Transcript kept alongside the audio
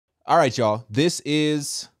All right, y'all. This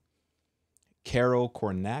is Carol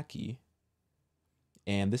Kornacki,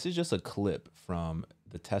 and this is just a clip from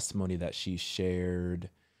the testimony that she shared.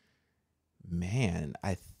 Man,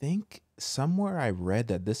 I think somewhere I read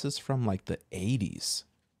that this is from like the 80s.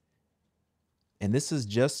 And this is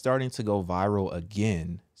just starting to go viral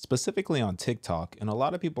again, specifically on TikTok. And a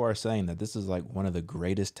lot of people are saying that this is like one of the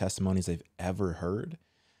greatest testimonies they've ever heard.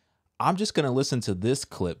 I'm just going to listen to this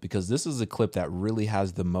clip because this is a clip that really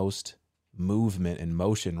has the most movement and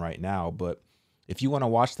motion right now. But if you want to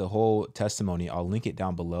watch the whole testimony, I'll link it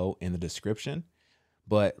down below in the description.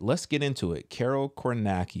 But let's get into it. Carol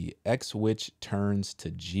Kornacki, ex-witch turns to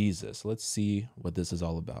Jesus. Let's see what this is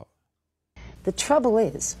all about. The trouble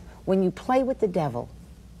is, when you play with the devil,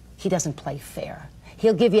 he doesn't play fair.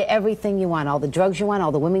 He'll give you everything you want, all the drugs you want,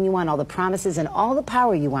 all the women you want, all the promises, and all the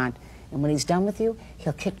power you want. And when he's done with you,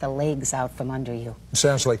 he'll kick the legs out from under you.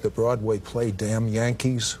 Sounds like the Broadway play Damn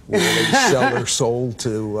Yankees, where they sell their soul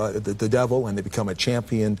to the devil and they become a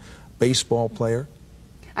champion baseball player.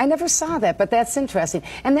 I never saw that, but that's interesting.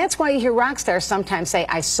 And that's why you hear rock stars sometimes say,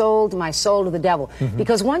 I sold my soul to the devil.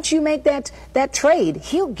 Because once you make that trade,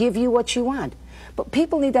 he'll give you what you want. But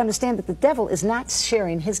people need to understand that the devil is not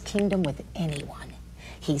sharing his kingdom with anyone.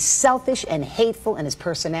 He's selfish and hateful, and his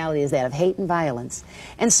personality is that of hate and violence.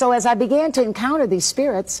 And so as I began to encounter these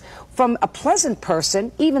spirits, from a pleasant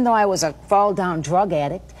person, even though I was a fall-down drug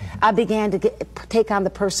addict, I began to take on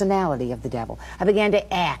the personality of the devil. I began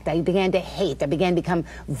to act. I began to hate. I began to become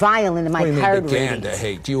violent in my card readings. Began to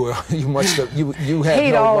hate? You must have. You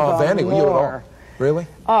had no love anyway. You at all. Really?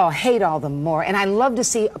 Oh, hate all the more. And I love to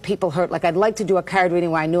see people hurt. Like, I'd like to do a card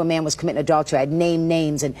reading where I knew a man was committing adultery. I'd name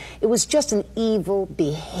names, and it was just an evil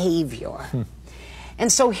behavior.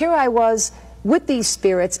 And so here I was with these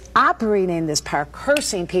spirits operating in this power,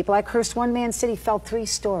 cursing people. I cursed one man, said he fell 3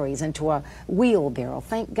 stories into a wheelbarrow.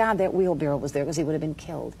 Thank God that wheelbarrow was there because he would have been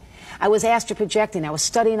killed. I was astral projecting. I was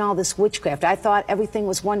studying all this witchcraft. I thought everything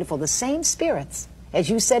was wonderful. The same spirits, as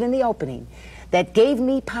you said in the opening, that gave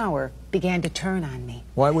me power began to turn on me.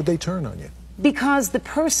 Why would they turn on you? Because the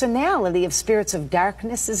personality of spirits of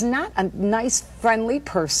darkness is not a nice, friendly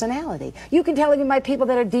personality. You can tell even by people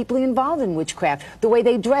that are deeply involved in witchcraft, the way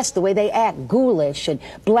they dress, the way they act, ghoulish and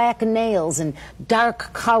black nails and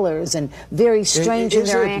dark colors and very strange in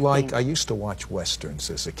their acting. Is it like, I used to watch Westerns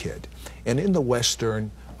as a kid, and in the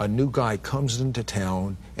Western, a new guy comes into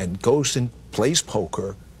town and goes and plays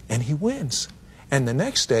poker, and he wins. And the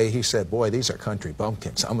next day he said, boy, these are country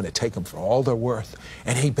bumpkins. I'm going to take them for all they're worth.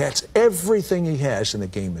 And he bets everything he has and the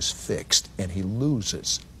game is fixed. And he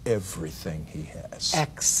loses everything he has.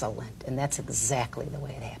 Excellent. And that's exactly the way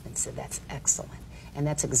it happened, Sid. That's excellent. And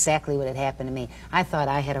that's exactly what had happened to me. I thought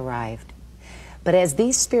I had arrived. But as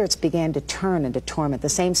these spirits began to turn and to torment, the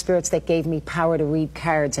same spirits that gave me power to read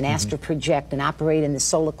cards and astral project and operate in the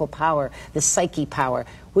solical power, the psyche power,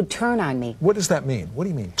 would turn on me. What does that mean? What do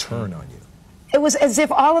you mean, turn on you? It was as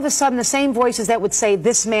if all of a sudden the same voices that would say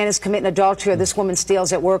this man is committing adultery or this woman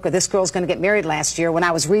steals at work or this girl's going to get married last year, when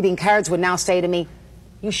I was reading cards, would now say to me,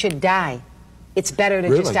 you should die. It's better to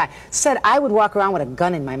just die. Said I would walk around with a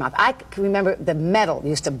gun in my mouth. I can remember the metal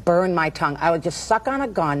used to burn my tongue. I would just suck on a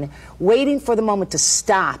gun, waiting for the moment to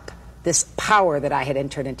stop this power that I had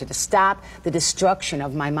entered into, to stop the destruction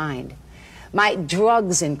of my mind. My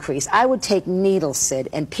drugs increased. I would take needles, Sid,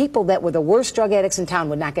 and people that were the worst drug addicts in town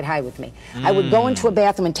would not get high with me. I would go into a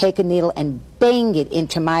bathroom and take a needle and bang it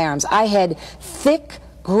into my arms. I had thick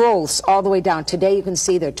growths all the way down. Today you can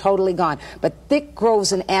see they're totally gone, but thick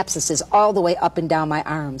growths and abscesses all the way up and down my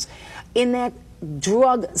arms. In that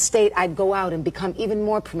drug state, I'd go out and become even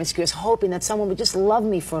more promiscuous, hoping that someone would just love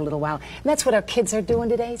me for a little while. And that's what our kids are doing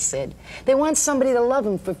today, Sid. They want somebody to love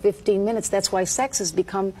them for 15 minutes. That's why sex has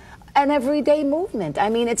become an everyday movement. I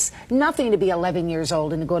mean, it's nothing to be 11 years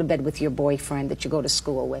old and to go to bed with your boyfriend that you go to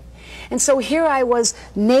school with. And so here I was,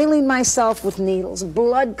 nailing myself with needles,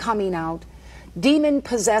 blood coming out, demon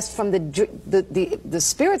possessed from the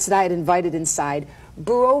spirits that I had invited inside,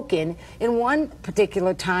 broken. In one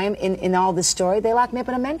particular time in all this story, they locked me up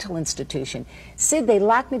in a mental institution. Sid, they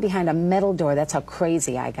locked me behind a metal door. That's how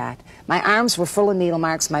crazy I got. My arms were full of needle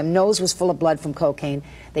marks. My nose was full of blood from cocaine.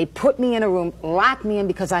 They put me in a room, locked me in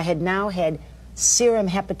because I had now had serum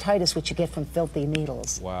hepatitis, which you get from filthy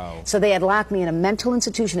needles. Wow. So they had locked me in a mental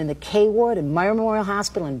institution in the K Ward in Meyer Memorial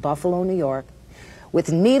Hospital in Buffalo, New York, with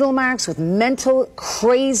needle marks, with mental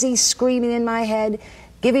crazy screaming in my head,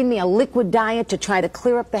 giving me a liquid diet to try to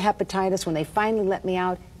clear up the hepatitis. When they finally let me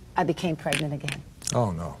out, I became pregnant again.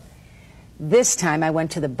 Oh, no. This time I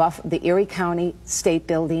went to the Erie County State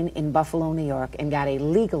Building in Buffalo, New York, and got a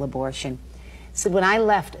legal abortion. So when I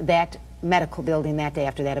left that medical building that day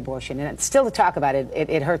after that abortion, and still to talk about it,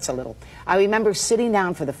 it hurts a little. I remember sitting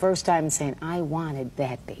down for the first time and saying, I wanted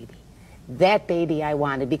that baby. That baby I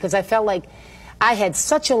wanted, because I felt like I had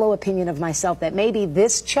such a low opinion of myself that maybe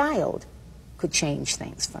this child could change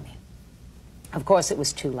things for me. Of course, it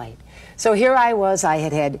was too late. So here I was, I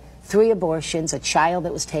had had 3 abortions, a child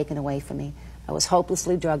that was taken away from me. I was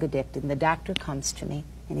hopelessly drug addicted, and the doctor comes to me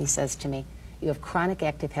and he says to me, you have chronic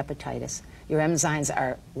active hepatitis. Your enzymes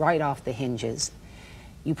are right off the hinges.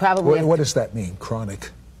 You probably what does that mean,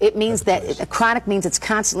 chronic? It means that chronic means it's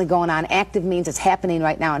constantly going on. Active means it's happening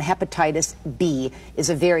right now. And hepatitis B is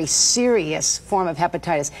a very serious form of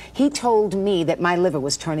hepatitis. He told me that my liver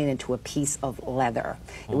was turning into a piece of leather.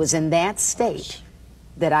 It was in that state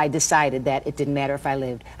that I decided that it didn't matter if I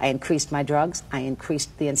lived. I increased my drugs. I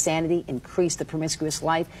increased the insanity, increased the promiscuous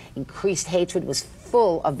life, increased hatred, was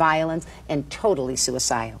full of violence, and totally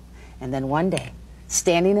suicidal. And then one day,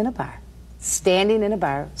 standing in a bar,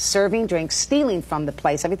 serving drinks, stealing from the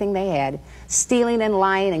place, everything they had, stealing and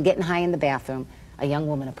lying and getting high in the bathroom, a young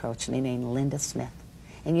woman approached me named Linda Smith.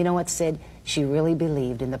 And you know what, Sid? She really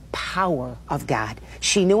believed in the power of God.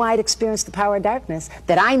 She knew I'd experienced the power of darkness,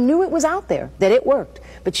 that I knew it was out there, that it worked.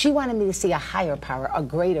 But she wanted me to see a higher power, a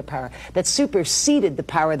greater power, that superseded the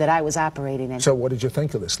power that I was operating in. So what did you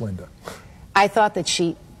think of this, Linda? I thought that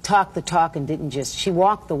she talked the talk and didn't just, she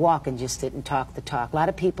walked the walk and just didn't talk the talk. A lot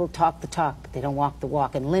of people talk the talk, but they don't walk the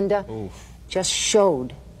walk. And Linda just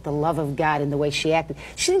showed the love of God in the way she acted.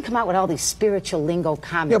 She didn't come out with all these spiritual lingo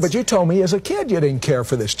comments. Yeah, but you told me as a kid you didn't care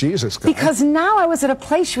for this Jesus guy. Because now I was at a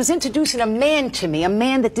place, she was introducing a man to me, a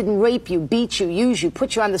man that didn't rape you, beat you, use you,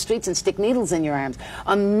 put you on the streets and stick needles in your arms.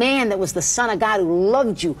 A man that was the Son of God who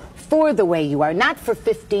loved you for the way you are, not for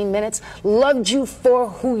 15 minutes, loved you for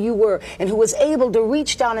who you were, and who was able to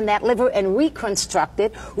reach down in that liver and reconstruct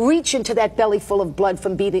it, reach into that belly full of blood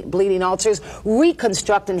from bleeding ulcers,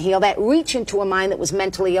 reconstruct and heal that, reach into a mind that was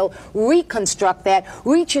mentally ill, reconstruct that,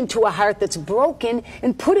 reach into a heart that's broken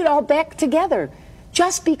and put it all back together.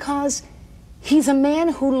 Just because he's a man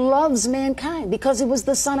who loves mankind, because he was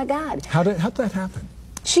the Son of God. How'd that happen?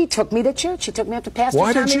 She took me to church. She took me up to Pastor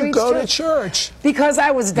Why Tommy did you Reed's go to church? Because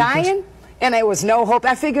I was dying and there was no hope.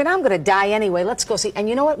 I figured I'm going to die anyway. Let's go see. And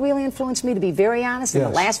you know what really influenced me, to be very honest, in the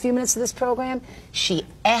last few minutes of this program? She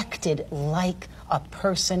acted like a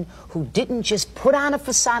person who didn't just put on a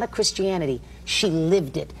facade of Christianity. She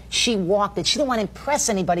lived it. She walked it. She didn't want to impress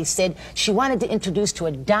anybody, Sid. She wanted to introduce to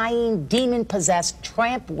a dying, demon-possessed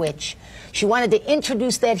tramp witch. She wanted to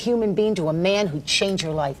introduce that human being to a man who'd change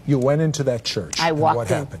her life. You went into that church. I walked in. What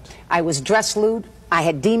happened? I was dressed lewd. I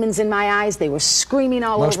had demons in my eyes. They were screaming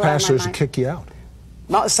all over. Most pastors would kick you out.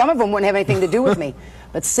 Well, some of them wouldn't have anything to do with me.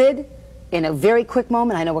 But Sid, in a very quick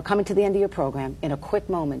moment, I know we're coming to the end of your program, in a quick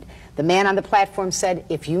moment, the man on the platform said,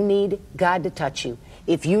 if you need God to touch you,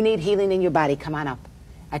 if you need healing in your body, come on up.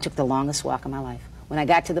 I took the longest walk of my life. When I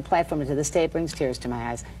got to the platform, and to this day it brings tears to my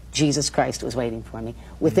eyes, Jesus Christ was waiting for me.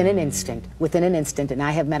 Within an instant, and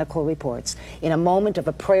I have medical reports, in a moment of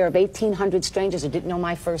a prayer of 1,800 strangers who didn't know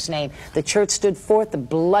my first name, the church stood forth, the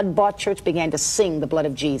blood-bought church began to sing the blood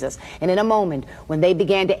of Jesus. And in a moment, when they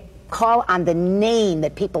began to call on the name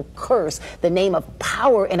that people curse, the name of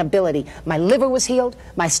power and ability, my liver was healed,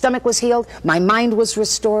 my stomach was healed, my mind was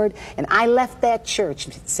restored, and I left that church,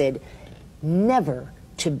 it said, never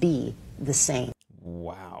to be the same.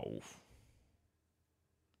 Wow.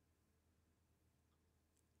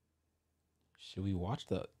 Should we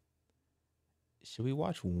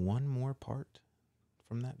watch one more part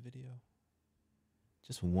from that video?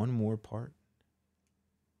 Just one more part?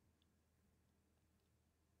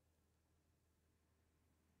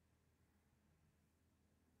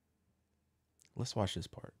 Let's watch this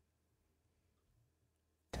part.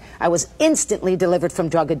 I was instantly delivered from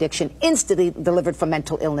drug addiction, instantly delivered from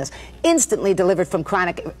mental illness, instantly delivered from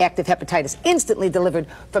chronic active hepatitis, instantly delivered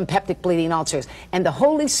from peptic bleeding ulcers. And the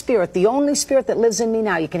Holy Spirit, the only spirit that lives in me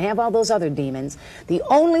now, you can have all those other demons, the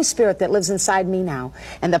only spirit that lives inside me now,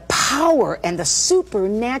 and the power and the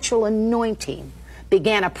supernatural anointing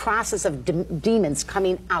began a process of demons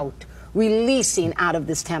coming out, releasing out of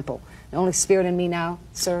this temple. The only spirit in me now,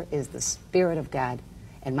 sir, is the Spirit of God.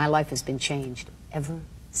 And my life has been changed ever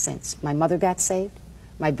since. My mother got saved.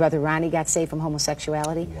 My brother Ronnie got saved from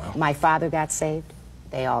homosexuality. Wow. My father got saved.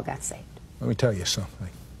 They all got saved. Let me tell you something.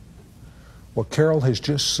 What Carol has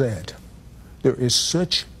just said, there is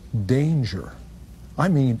such danger. I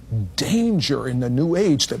mean, danger in the new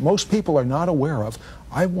age that most people are not aware of.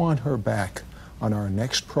 I want her back on our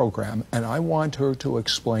next program, and I want her to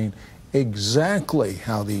explain exactly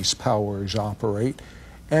how these powers operate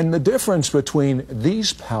and the difference between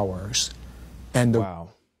these powers and the... Wow.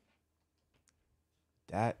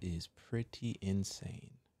 That is pretty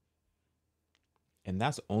insane. And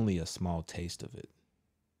that's only a small taste of it.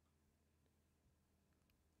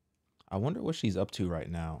 I wonder what she's up to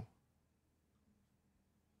right now.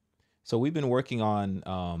 So we've been working on,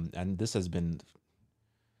 and this has been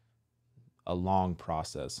a long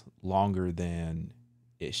process, longer than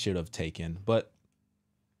it should have taken. But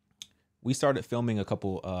we started filming a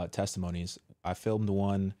couple testimonies. I filmed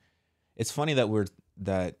one. It's funny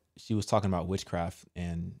that she was talking about witchcraft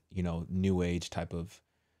and, you know, new age type of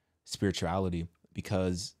spirituality,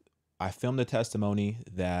 because I filmed a testimony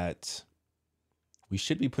that we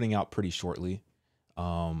should be putting out pretty shortly.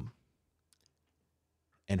 And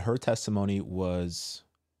her testimony was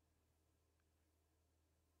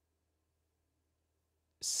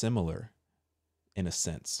similar in a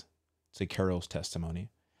sense to Carol's testimony.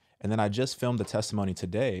 And then I just filmed the testimony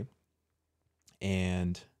today,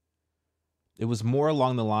 and it was more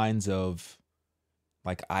along the lines of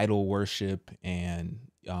like idol worship and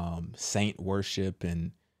saint worship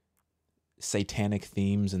and satanic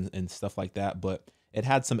themes and stuff like that. But it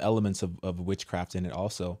had some elements of witchcraft in it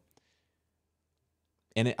also.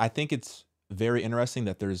 And I think it's very interesting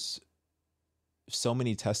that there's so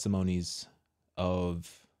many testimonies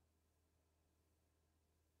of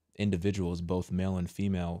individuals, both male and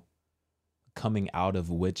female, coming out of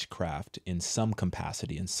witchcraft in some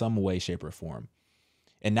capacity, in some way, shape, or form.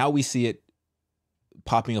 And now we see it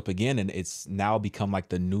popping up again, and it's now become like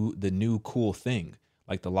the new cool thing,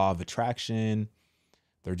 like the law of attraction.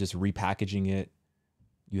 They're just repackaging it.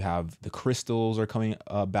 You have the crystals are coming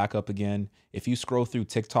back up again. If you scroll through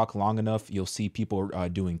TikTok long enough, you'll see people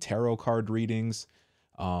doing tarot card readings.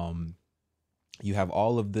 You have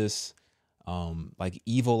all of this like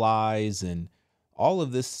evil eyes and all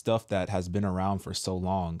of this stuff that has been around for so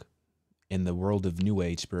long in the world of new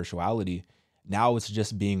age spirituality. Now it's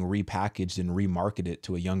just being repackaged and remarketed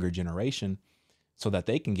to a younger generation so that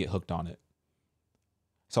they can get hooked on it.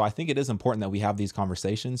 So I think it is important that we have these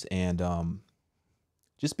conversations, and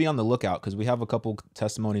just be on the lookout, because we have a couple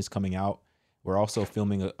testimonies coming out. We're also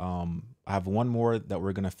filming. I have one more that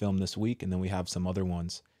we're going to film this week, and then we have some other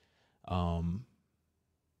ones. But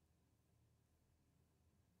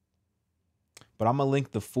I'm going to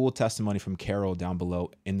link the full testimony from Carol down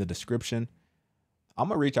below in the description. I'm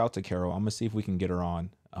going to reach out to Carol. I'm going to see if we can get her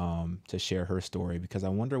on to share her story, because I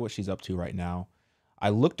wonder what she's up to right now. I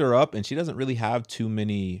looked her up, and she doesn't really have too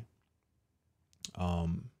many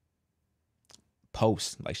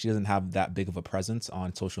posts. Like, she doesn't have that big of a presence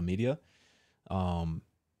on social media.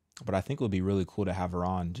 But I think it would be really cool to have her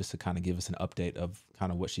on just to kind of give us an update of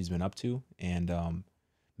kind of what she's been up to, and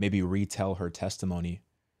maybe retell her testimony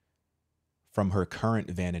from her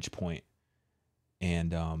current vantage point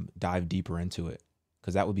and dive deeper into it,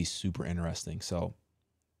 because that would be super interesting. So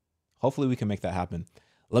hopefully we can make that happen.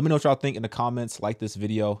 Let me know what y'all think in the comments. Like this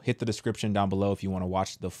video, hit the description down below if you want to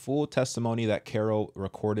watch the full testimony that Carol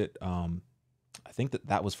recorded. I think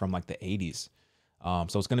that was from like the 80s.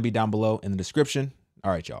 So it's going to be down below in the description.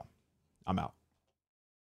 All right, y'all. I'm out.